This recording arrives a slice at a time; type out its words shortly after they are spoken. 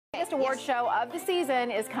biggest award show of the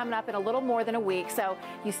season is coming up in a little more than a week, so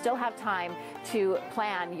you still have time to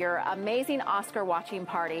plan your amazing Oscar watching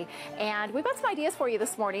party. And we've got some ideas for you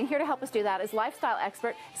this morning. Here to help us do that is lifestyle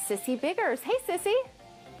expert Sissy Biggers. Hey, Sissy.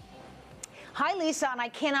 Hi, Lisa, and I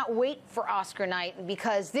cannot wait for Oscar night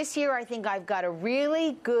because this year I think I've got a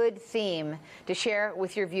really good theme to share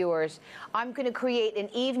with your viewers. I'm going to create an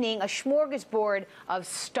evening, a smorgasbord of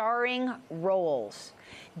starring roles.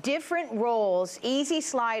 Different roles, easy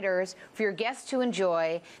sliders for your guests to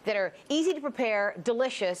enjoy that are easy to prepare,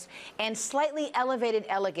 delicious, and slightly elevated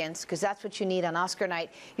elegance, because that's what you need on Oscar night,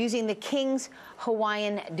 using the King's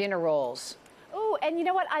Hawaiian dinner rolls. Oh, and you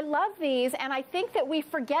know what? I love these, and I think that we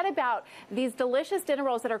forget about these delicious dinner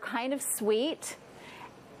rolls that are kind of sweet.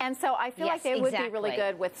 And so I feel like they would be really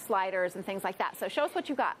good with sliders and things like that. So show us what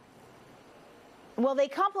you got. Well, they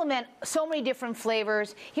complement so many different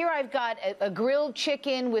flavors. Here I've got a grilled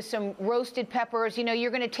chicken with some roasted peppers. You know,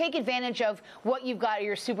 you're going to take advantage of what you've got at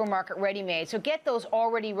your supermarket ready-made. So get those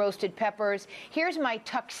already roasted peppers. Here's my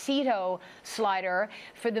tuxedo slider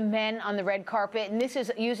for the men on the red carpet. And this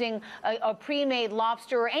is using a pre-made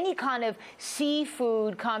lobster or any kind of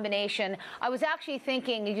seafood combination. I was actually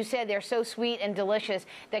thinking, you said they're so sweet and delicious,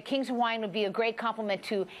 that King's Hawaiian would be a great complement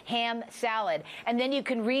to ham salad. And then you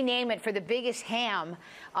can rename it for the biggest ham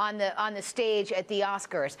on the stage at the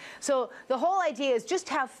Oscars. So the whole idea is just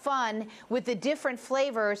have fun with the different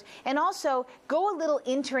flavors and also go a little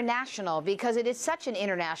international because it is such an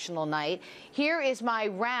international night. Here is my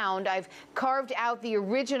round. I've carved out the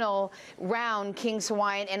original round King's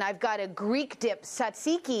Hawaiian, and I've got a Greek dip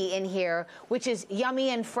tzatziki in here, which is yummy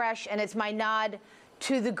and fresh, and it's my nod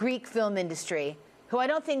to the Greek film industry, who I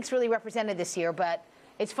don't think is really represented this year, but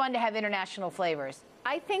it's fun to have international flavors.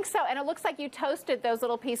 I think so, and it looks like you toasted those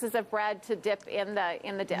little pieces of bread to dip in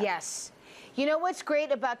the dip. Yes. You know what's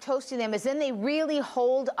great about toasting them is then they really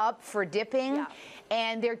hold up for dipping,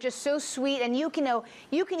 and they're just so sweet. And you can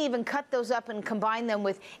even cut those up and combine them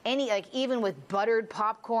with any, like even with buttered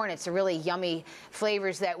popcorn. It's a really yummy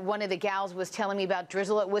flavors that one of the gals was telling me about.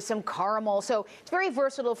 Drizzle it with some caramel. So it's very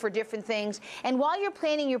versatile for different things. And while you're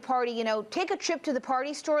planning your party, you know, take a trip to the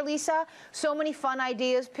party store, Lisa. So many fun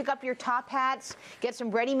ideas. Pick up your top hats. Get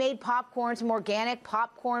some ready-made popcorn, some organic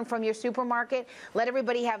popcorn from your supermarket. Let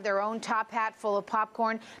everybody have their own top hat full of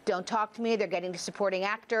popcorn. Don't talk to me. They're getting a supporting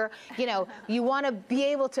actor. You know, you want to be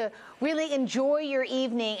able to really enjoy your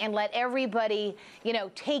evening and let everybody, you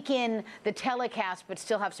know, take in the telecast, but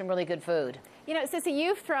still have some really good food. You know, Sissy,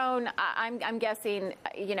 you've thrown, I'm guessing,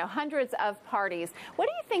 you know, hundreds of parties. What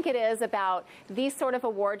do you think it is about these sort of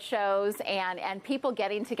award shows and people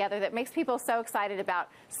getting together that makes people so excited about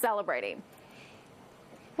celebrating?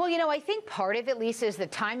 Well, you know, I think part of it, Lisa, is the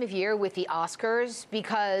time of year with the Oscars,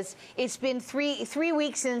 because it's been three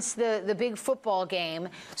weeks since the big football game.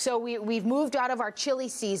 So we've moved out of our chilly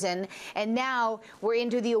season, and now we're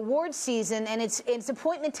into the awards season, and it's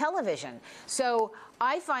appointment television. So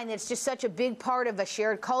I find that it's just such a big part of a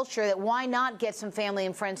shared culture that why not get some family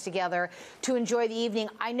and friends together to enjoy the evening.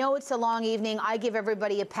 I know it's a long evening. I give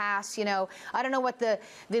everybody a pass. You know, I don't know what the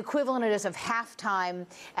equivalent is of halftime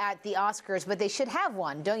at the Oscars, but they should have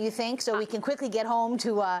one, don't you think? So we can quickly get home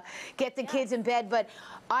to get the kids in bed. But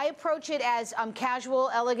I approach it as casual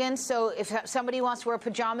elegance. So if somebody wants to wear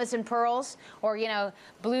pajamas and pearls, or, you know,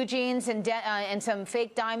 blue jeans and some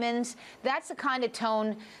fake diamonds, that's the kind of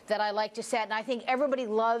tone that I like to set. And I think everybody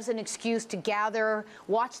loves an excuse to gather,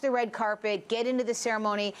 watch the red carpet, get into the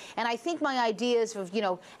ceremony. And I think my ideas of, you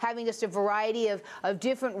know, having just a variety of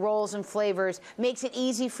different roles and flavors makes it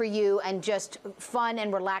easy for you and just fun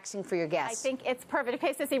and relaxing for your guests. I think it's perfect.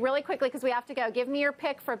 Okay, Sissy, really quickly, because we have to go. Give me your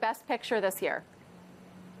pick for Best Picture this year.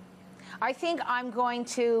 I think I'm going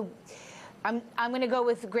to go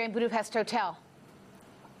with the Grand Budapest Hotel.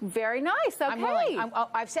 Very nice. Okay.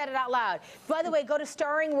 I've said it out loud. By the way, go to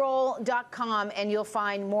starringroll.com and you'll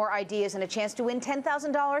find more ideas and a chance to win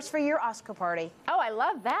 $10,000 for your Oscar party. Oh, I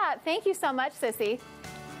love that. Thank you so much, Sissy.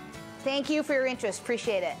 Thank you for your interest.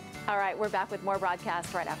 Appreciate it. All right, we're back with more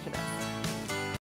broadcasts right after this.